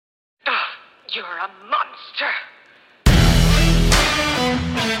You're a monster.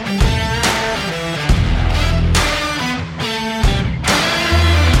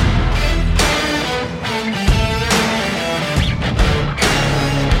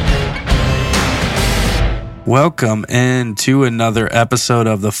 Welcome into another episode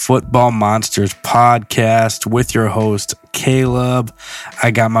of the Football Monsters podcast with your host, Caleb.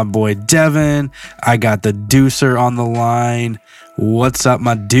 I got my boy, Devin. I got the Deucer on the line. What's up,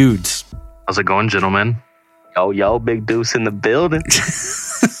 my dudes? How's it going, gentlemen? Yo, Big Deuce in the building.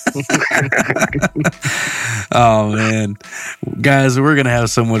 Oh, man. Guys, we're going to have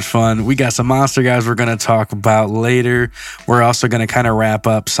so much fun. We got some monster guys we're going to talk about later. We're also going to kind of wrap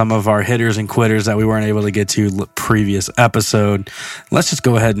up some of our hitters and quitters that we weren't able to get to previous episode. Let's just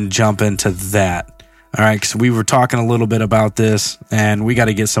go ahead and jump into that. All right, because we were talking a little bit about this, and we got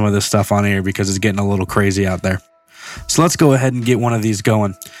to get some of this stuff on air because it's getting a little crazy out there. So let's go ahead and get one of these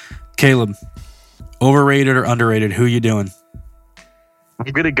going. Caleb, overrated or underrated? Who you doing?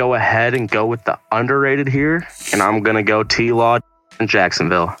 I'm going to go ahead and go with the underrated here, and I'm going to go T-Law in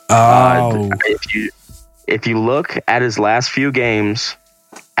Jacksonville. Oh. If you look at his last few games,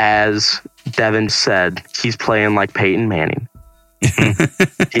 as Devin said, he's playing like Peyton Manning.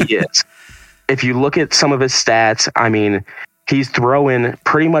 He is. If you look at some of his stats, I mean, he's throwing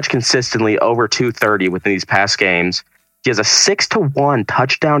pretty much consistently over 230 within these past games. He has a 6-to-1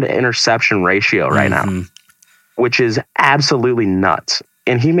 touchdown to interception ratio right now, which is absolutely nuts.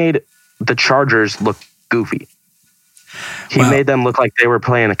 And he made the Chargers look goofy. He made them look like they were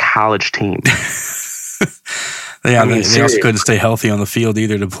playing a college team. Yeah, they also couldn't stay healthy on the field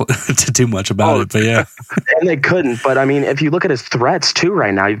either to do much about it. But yeah, and they couldn't. But I mean, if you look at his threats too,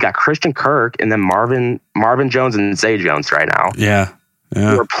 right now you've got Christian Kirk and then Marvin Jones and Zay Jones right now. Yeah,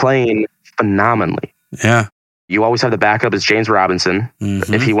 who are playing phenomenally. Yeah, you always have the backup as James Robinson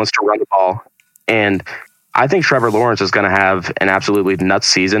if he wants to run the ball, and I think Trevor Lawrence is going to have an absolutely nuts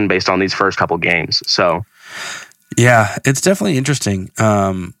season based on these first couple games. So, yeah, it's definitely interesting.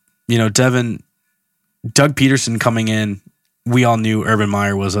 Devin, Doug Peterson coming in, we all knew Urban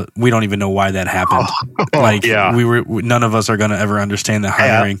Meyer we don't even know why that happened. None of us are going to ever understand the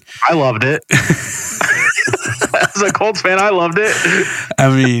hiring. Yeah, I loved it. As a Colts fan, I loved it. I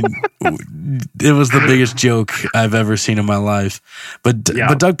mean, it was the biggest joke I've ever seen in my life. But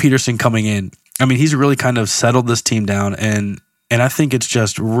Doug Peterson coming in, I mean, he's really kind of settled this team down, and I think it's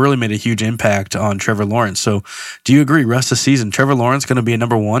just really made a huge impact on Trevor Lawrence. So do you agree, rest of the season, Trevor Lawrence going to be a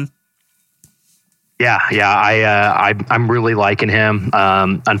number one? Yeah. I'm really liking him.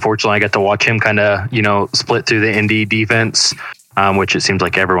 Unfortunately, I got to watch him kind of, split through the Indy defense, which it seems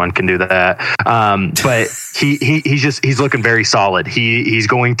like everyone can do that. But he's looking very solid. He's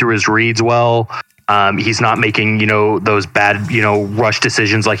going through his reads well. He's not making, those bad, rush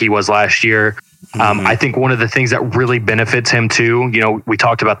decisions like he was last year. I think one of the things that really benefits him too, we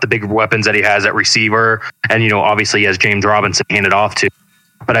talked about the big weapons that he has at receiver, and, obviously he has James Robinson handed off to.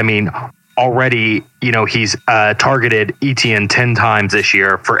 But I mean, already, he's targeted Etienne 10 times this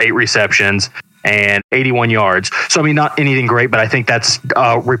year for 8 receptions and 81 yards. So, I mean, not anything great, but I think that's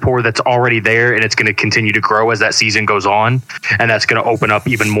a rapport that's already there, and it's going to continue to grow as that season goes on, and that's going to open up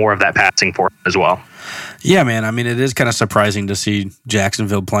even more of that passing for him as well. Yeah, man. I mean, it is kind of surprising to see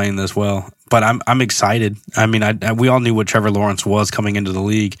Jacksonville playing this well, but I'm excited. I mean, we all knew what Trevor Lawrence was coming into the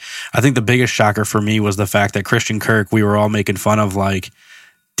league. I think the biggest shocker for me was the fact that Christian Kirk, we were all making fun of, like,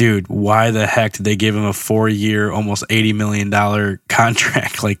 dude, why the heck did they give him a 4-year, almost $80 million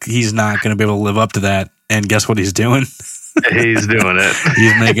contract? Like, he's not going to be able to live up to that. And guess what he's doing? He's doing it.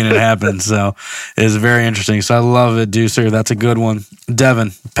 He's making it happen. So it's very interesting. So I love it, Deucer. That's a good one.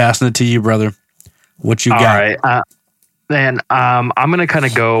 Devin, passing it to you, brother. What you got? All right. I'm going to kind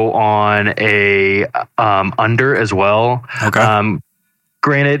of go on a under as well. Okay.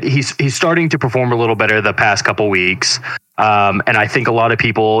 Granted, he's starting to perform a little better the past couple weeks. And I think a lot of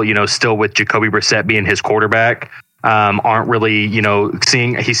people, still with Jacoby Brissett being his quarterback, aren't really,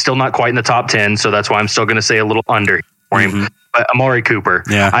 seeing he's still not quite in the top 10. So that's why I'm still going to say a little under for him. But Amari Cooper,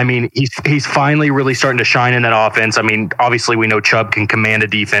 I mean, he's finally really starting to shine in that offense. I mean, obviously we know Chubb can command a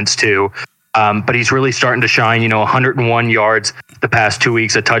defense too. But he's really starting to shine, 101 yards the past 2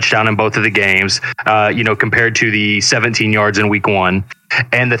 weeks, a touchdown in both of the games, compared to the 17 yards in week 1.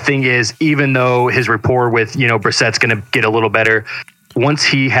 And the thing is, even though his rapport with, Brissett's going to get a little better, once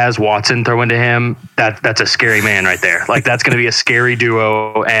he has Watson throwing to him, that's a scary man right there. Like, that's going to be a scary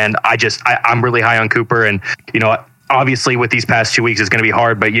duo. And I'm really high on Cooper. And, obviously with these past 2 weeks, it's going to be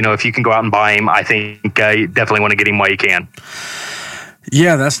hard. But, if you can go out and buy him, I think you definitely want to get him while you can.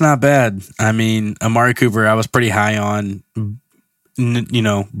 Yeah, that's not bad. I mean, Amari Cooper, I was pretty high on.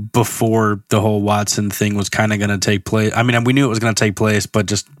 before the whole Watson thing was kind of going to take place. I mean, we knew it was going to take place, but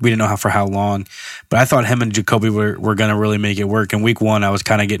just we didn't know for how long. But I thought him and Jacoby were going to really make it work. In week 1, I was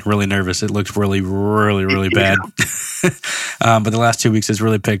kind of getting really nervous. It looked really, really, really bad. But the last 2 weeks it's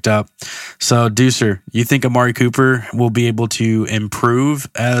really picked up. So, Deucer, you think Amari Cooper will be able to improve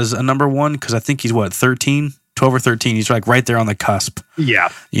as a number 1? Because I think he's 13, 12 or 13. He's like right there on the cusp. Yeah.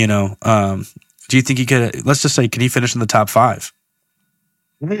 Do you think he could, let's just say, can he finish in the top 5?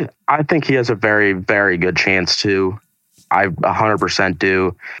 I think he has a very, very good chance to. I 100%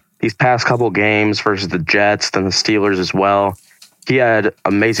 do. These past couple games versus the Jets and the Steelers as well, he had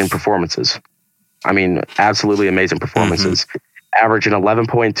amazing performances. I mean, absolutely amazing performances. Averaging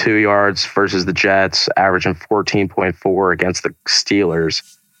 11.2 yards versus the Jets, averaging 14.4 against the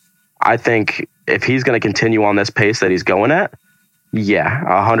Steelers. I think if he's going to continue on this pace that he's going at,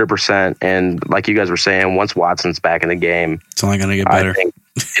 100%. And like you guys were saying, once Watson's back in the game, it's only going to get better. I think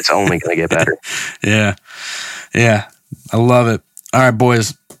it's only going to get better. Yeah. I love it. All right,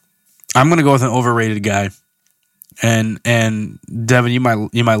 boys. I'm going to go with an overrated guy. And Devin, you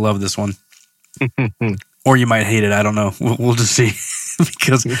might love this one. Or you might hate it. I don't know. We'll just see.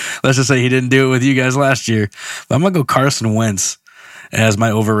 Because let's just say he didn't do it with you guys last year. But I'm going to go Carson Wentz as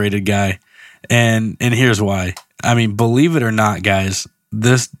my overrated guy. And here's why. I mean, believe it or not, guys,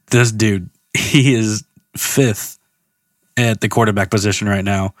 this dude, he is 5th at the quarterback position right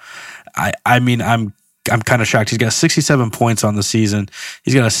now. I mean, I'm kind of shocked. He's got 67 points on the season.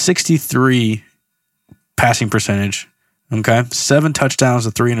 He's got a 63 passing percentage. Okay, 7 touchdowns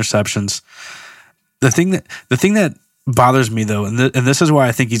and 3 interceptions. The thing that bothers me though, and this is why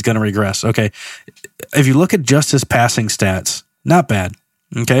I think he's going to regress. Okay, if you look at just his passing stats, not bad.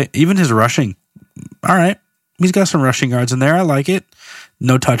 Okay, even his rushing, all right. He's got some rushing yards in there. I like it.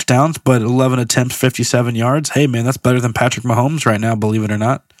 No touchdowns, but 11 attempts, 57 yards. Hey, man, that's better than Patrick Mahomes right now, believe it or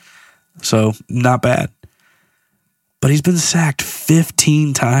not. So, not bad. But he's been sacked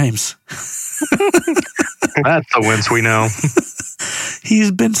 15 times. That's the Wentz we know. He's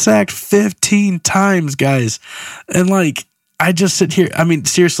been sacked 15 times, guys. And, I just sit here. I mean,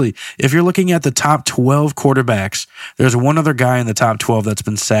 seriously, if you're looking at the top 12 quarterbacks, there's one other guy in the top 12 that's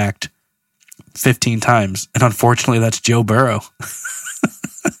been sacked 15 times. And unfortunately, that's Joe Burrow,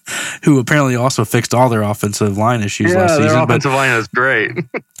 who apparently also fixed all their offensive line issues last season. Their offensive line is great.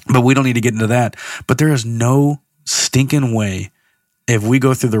 But we don't need to get into that. But there is no stinking way, if we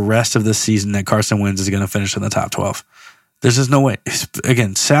go through the rest of this season, that Carson Wentz is going to finish in the top 12. There's just no way.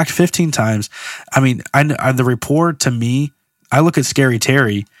 Again, sacked 15 times. I mean, the report to me, I look at Scary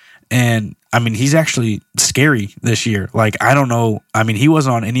Terry, and I mean, he's actually scary this year. I don't know. I mean, he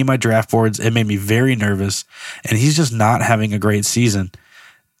wasn't on any of my draft boards. It made me very nervous, and he's just not having a great season.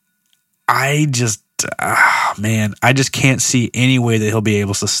 I just can't see any way that he'll be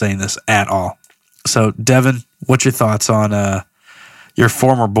able to sustain this at all. So, Devin, what's your thoughts on your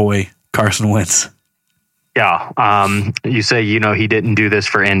former boy, Carson Wentz? Yeah. You say, he didn't do this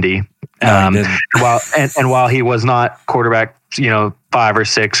for Indy. No, he didn't. While he was not quarterback, 5 or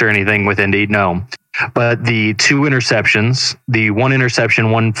 6 or anything with Indy, no. But the 2 interceptions, the 1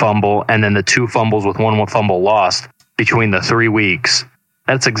 interception, 1 fumble, and then the 2 fumbles with 1 fumble lost between the 3 weeks,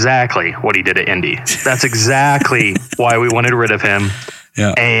 that's exactly what he did at Indy. That's exactly why we wanted rid of him.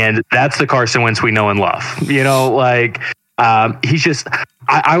 Yeah. And that's the Carson Wentz we know and love. He's just,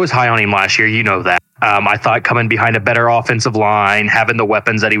 I was high on him last year. You know that. I thought coming behind a better offensive line, having the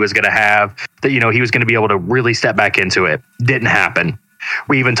weapons that he was going to have, that, he was going to be able to really step back into it. Didn't happen.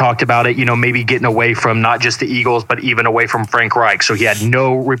 We even talked about it, maybe getting away from not just the Eagles, but even away from Frank Reich. So he had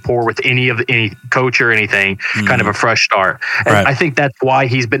no rapport with any coach or anything, kind of a fresh start. And right. I think that's why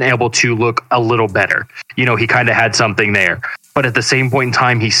he's been able to look a little better. He kind of had something there. But at the same point in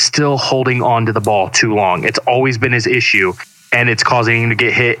time, he's still holding on to the ball too long. It's always been his issue. And it's causing him to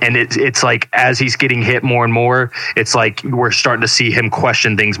get hit. And it's like, as he's getting hit more and more, it's like we're starting to see him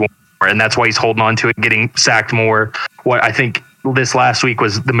question things more. And that's why he's holding on to it, getting sacked more. What I think this last week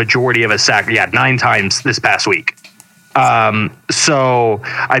was the majority of a sack. Yeah, 9 times this past week. So,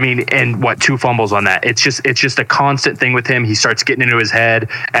 I mean, and 2 fumbles on that. It's just a constant thing with him. He starts getting into his head,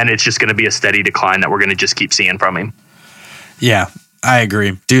 and it's just going to be a steady decline that we're going to just keep seeing from him. Yeah, I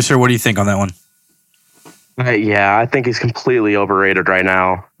agree. Deucer, what do you think on that one? Yeah, I think he's completely overrated right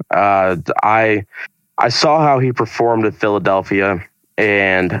now. I saw how he performed at Philadelphia,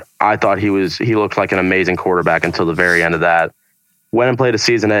 and I thought he looked like an amazing quarterback until the very end of that. Went and played a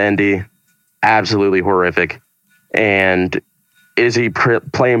season at Indy, absolutely horrific. And is he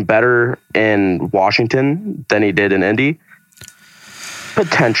playing better in Washington than he did in Indy?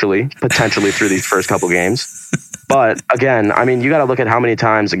 Potentially through these first couple games. But again, I mean, you got to look at how many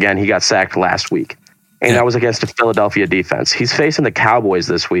times, again, he got sacked last week. And that was against the Philadelphia defense. He's facing the Cowboys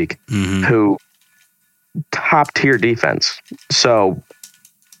this week, who top tier defense. So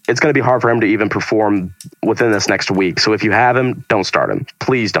it's going to be hard for him to even perform within this next week. So if you have him, don't start him.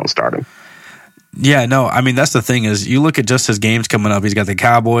 Please don't start him. Yeah, no, I mean, that's the thing is you look at just his games coming up. He's got the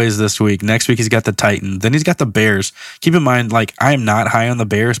Cowboys this week. Next week, he's got the Titans. Then he's got the Bears. Keep in mind, like, I am not high on the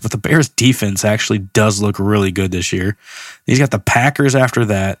Bears, but the Bears defense actually does look really good this year. He's got the Packers after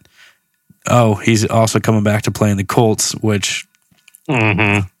that. Oh, he's also coming back to playing the Colts, which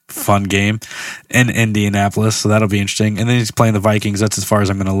fun game in Indianapolis. So that'll be interesting. And then he's playing the Vikings. That's as far as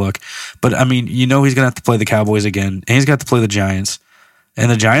I'm going to look. But I mean, he's going to have to play the Cowboys again, and he's got to play the Giants. And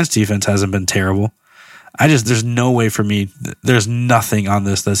the Giants defense hasn't been terrible. There's no way for me. There's nothing on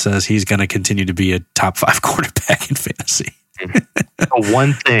this that says he's going to continue to be a top 5 quarterback in fantasy.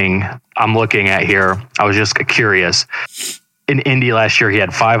 One thing I'm looking at here, I was just curious. In Indy last year, he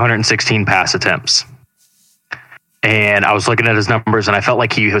had 516 pass attempts. And I was looking at his numbers, and I felt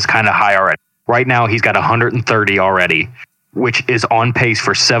like he was kind of high already. Right now, he's got 130 already, which is on pace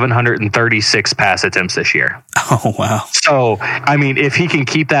for 736 pass attempts this year. Oh, wow. So, I mean, if he can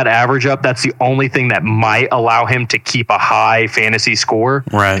keep that average up, that's the only thing that might allow him to keep a high fantasy score.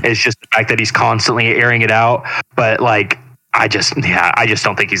 Right. It's just the fact that he's constantly airing it out. But, like, I just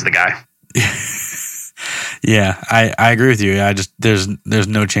don't think he's the guy. Yeah, I agree with you. There's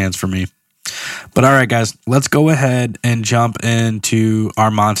no chance for me. But all right, guys, let's go ahead and jump into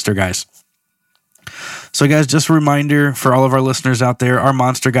our monster guys. So, guys, just a reminder for all of our listeners out there, our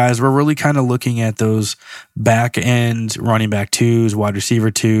monster guys, we're really kind of looking at those back end running back 2s, wide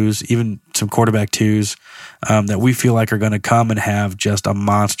receiver 2s, even some quarterback 2s that we feel like are going to come and have just a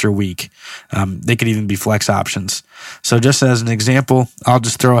monster week. They could even be flex options. So just as an example, I'll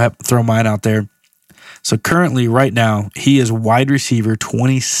just throw mine out there. So currently, right now, he is wide receiver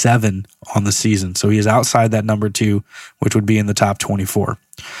 27 on the season. So he is outside that number 2, which would be in the top 24.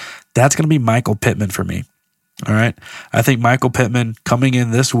 That's going to be Michael Pittman for me. All right. I think Michael Pittman coming in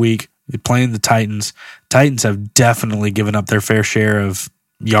this week, playing the Titans. Titans have definitely given up their fair share of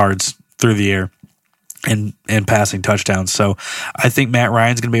yards through the air and passing touchdowns. So I think Matt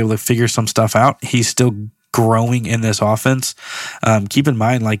Ryan's going to be able to figure some stuff out. He's still growing in this offense. Keep in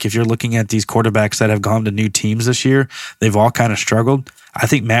mind, like, if you're looking at these quarterbacks that have gone to new teams this year, they've all kind of struggled. I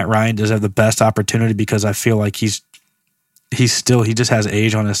think Matt Ryan does have the best opportunity because I feel like he just has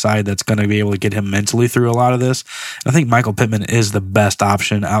age on his side that's going to be able to get him mentally through a lot of this. And I think Michael Pittman is the best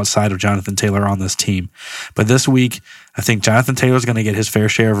option outside of Jonathan Taylor on this team. But this week, I think Jonathan Taylor is going to get his fair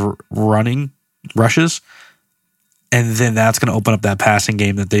share of rushes. And then that's going to open up that passing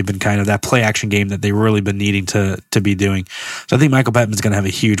game that they've been that play action game that they've really been needing to be doing. So I think Michael Pittman's going to have a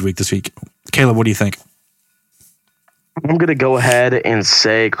huge week this week. Caleb, what do you think? I'm going to go ahead and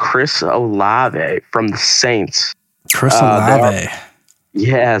say Chris Olave from the Saints. Chris Olave.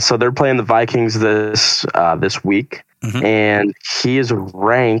 So they're playing the Vikings this week, and he is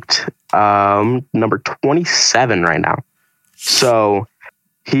ranked number 27 right now. So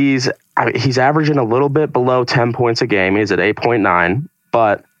he's averaging a little bit below 10 points a game. He's at 8.9,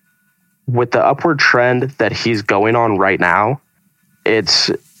 but with the upward trend that he's going on right now,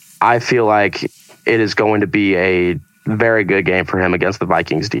 I feel like it is going to be a very good game for him against the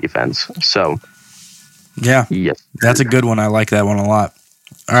Vikings defense. So, yeah, yes, that's a good one. I like that one a lot.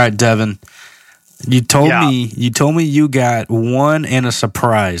 All right, Devin, you told me you got one and a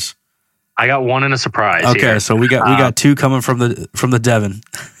surprise. I got one and a surprise. Okay, here. So we got two coming from the Devin.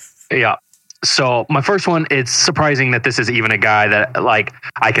 Yeah. So my first one, it's surprising that this is even a guy that, like,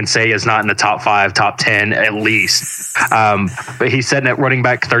 I can say is not in the top 5, top 10 at least. But he's sitting at running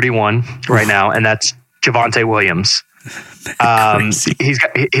back 31 right now, and that's Javonte Williams.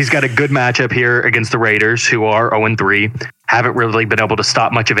 He's got a good matchup here against the Raiders, who are 0-3, haven't really been able to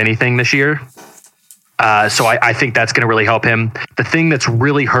stop much of anything this year. So I think that's going to really help him. The thing that's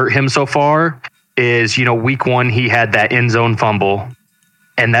really hurt him so far is, week 1, he had that end zone fumble,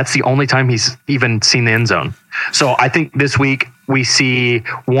 and that's the only time he's even seen the end zone. So I think this week we see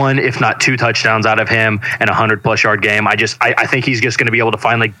 1, if not 2 touchdowns out of him and a 100+ yard game. I think he's just going to be able to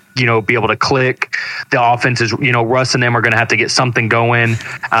finally, be able to click. The offense is, Russ and them are going to have to get something going.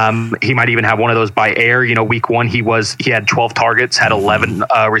 He might even have one of those by air. Week 1, he had 12 targets, had 11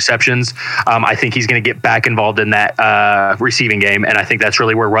 receptions. I think he's going to get back involved in that receiving game. And I think that's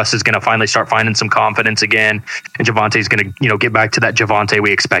really where Russ is going to finally start finding some confidence again. And Javonte's going to, get back to that Javonte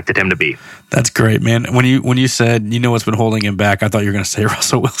we expected him to be. That's great, man. When you said, what's been holding him back, I thought you were going to say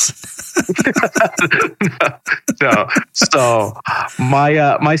Russell Wilson. No. So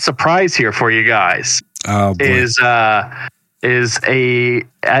my surprise here for you guys Oh, boy. is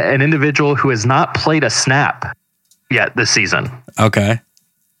an individual who has not played a snap yet this season. Okay.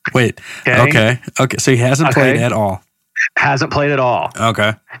 Wait. Okay. So he hasn't played at all. Hasn't played at all.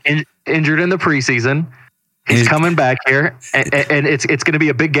 Okay. Injured in the preseason. He's coming back here, and it's going to be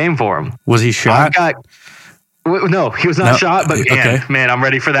a big game for him. Was he shot? No, he was not shot, but man, I'm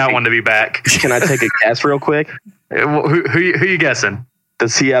ready for that one to be back. Can I take a guess real quick? Who you guessing?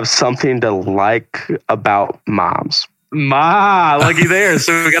 Does he have something to like about moms? Looky there.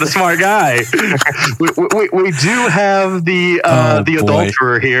 So we got a smart guy. we do have the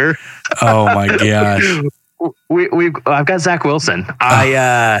adulterer here. Oh my gosh. I've got Zach Wilson.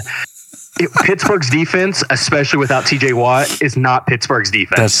 Pittsburgh's defense, especially without TJ Watt, is not Pittsburgh's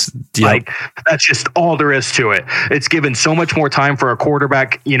defense. That's just all there is to it. It's given so much more time for a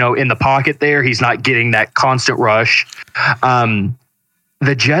quarterback, in the pocket there. He's not getting that constant rush.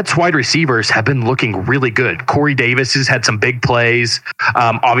 The Jets wide receivers have been looking really good. Corey Davis has had some big plays.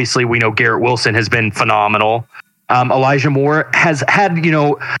 Obviously, we know Garrett Wilson has been phenomenal. Elijah Moore has had,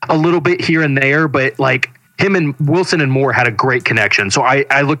 a little bit here and there, but him and Wilson and Moore had a great connection. So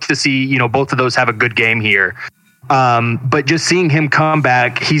I look to see, both of those have a good game here. But just seeing him come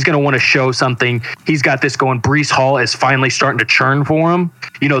back, he's going to want to show something. He's got this going. Breece Hall is finally starting to churn for him.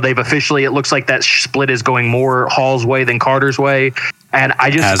 They've officially, it looks like that split is going more Hall's way than Carter's way. And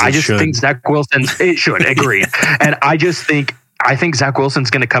I just think Zach Wilson, it should, agree. And I think Zach Wilson's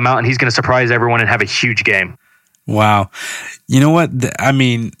going to come out and he's going to surprise everyone and have a huge game. Wow. You know what? I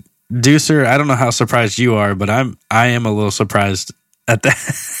mean, Deucer, I don't know how surprised you are, but I am a little surprised at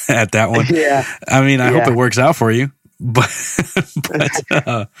that one. Yeah. I mean, I hope it works out for you, but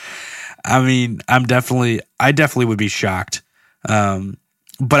I mean, I definitely would be shocked.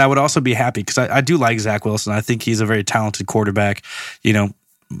 But I would also be happy because I do like Zach Wilson. I think he's a very talented quarterback,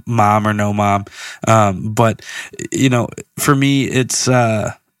 mom or no mom. But for me, it's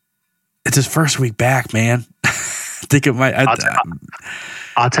his first week back, man. I think it might.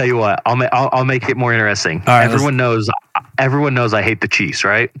 I'll tell you what. I'll make it more interesting. All right, everyone knows I hate the Chiefs,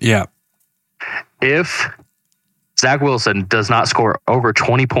 right? Yeah. If Zach Wilson does not score over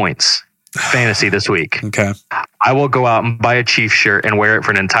 20 points fantasy this week, okay, I will go out and buy a Chiefs shirt and wear it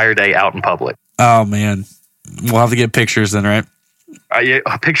for an entire day out in public. Oh man, we'll have to get pictures then, right?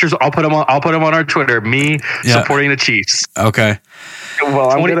 Pictures. I'll put them on our Twitter. Me supporting the Chiefs. Okay. Well,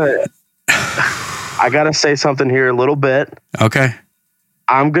 I gotta say something here a little bit. Okay.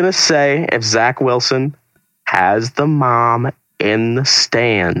 I'm gonna say if Zach Wilson has the mom in the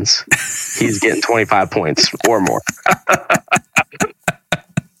stands, he's getting 25 points or more.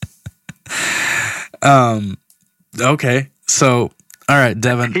 Okay. So, all right,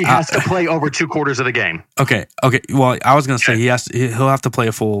 Devin. He has to play over 2 quarters of the game. Okay. Well, I was going to say he'll have to play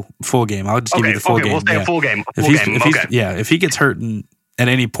a full game. I'll just give you the full game. We'll say a full game. If he gets hurt at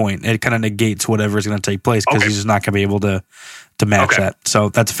any point, it kind of negates whatever is going to take place because he's just not going to be able to match that. So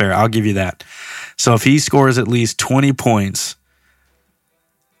that's fair. I'll give you that. So if he scores at least 20 points,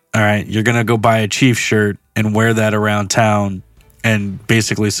 all right, you're going to go buy a Chiefs shirt and wear that around town and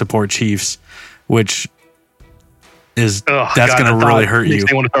basically support Chiefs, which is that's going to really hurt you.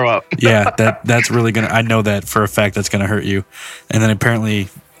 They want to throw up. Yeah, that's really going to. I know that for a fact that's going to hurt you. And then apparently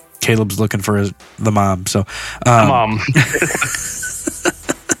Caleb's looking for the mom. So mom.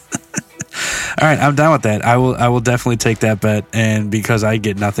 All right, I'm down with that. I will definitely take that bet, and because I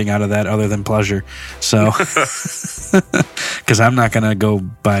get nothing out of that other than pleasure, so because I'm not gonna go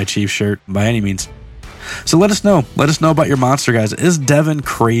buy a Chiefs shirt by any means. So let us know about your monster guys. Is Devin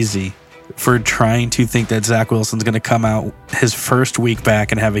crazy for trying to think that Zach Wilson's gonna come out his first week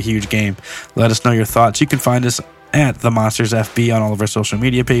back and have a huge game? Let us know your thoughts. You can find us at the Monsters FB on all of our social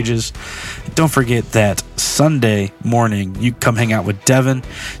media pages. Don't forget that Sunday morning you come hang out with Devin.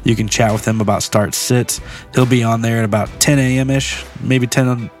 You can chat with him about start sits. He'll be on there at about 10 a.m. ish, maybe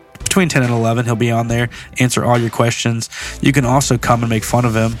between 10 and 11. He'll be on there, answer all your questions. You can also come and make fun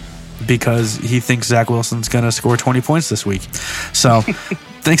of him because he thinks Zach Wilson's gonna score 20 points this week. So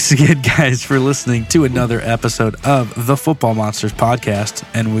thanks again, guys, for listening to another episode of the Football Monsters podcast,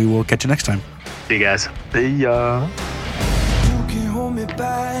 and we will catch you next time. See you guys. See ya. You can hold me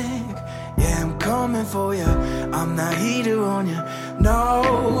back. Yeah, I'm coming for you. I'm not heater on you.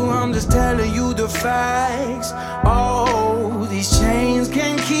 No, I'm just telling you the facts. Oh, these chains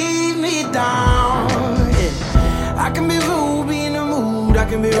can keep me down. Yeah. I can be rude, be in the mood. I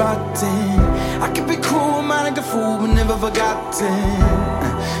can be rotten. I can be cool, man, like the fool, but never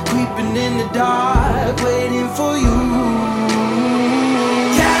forgotten.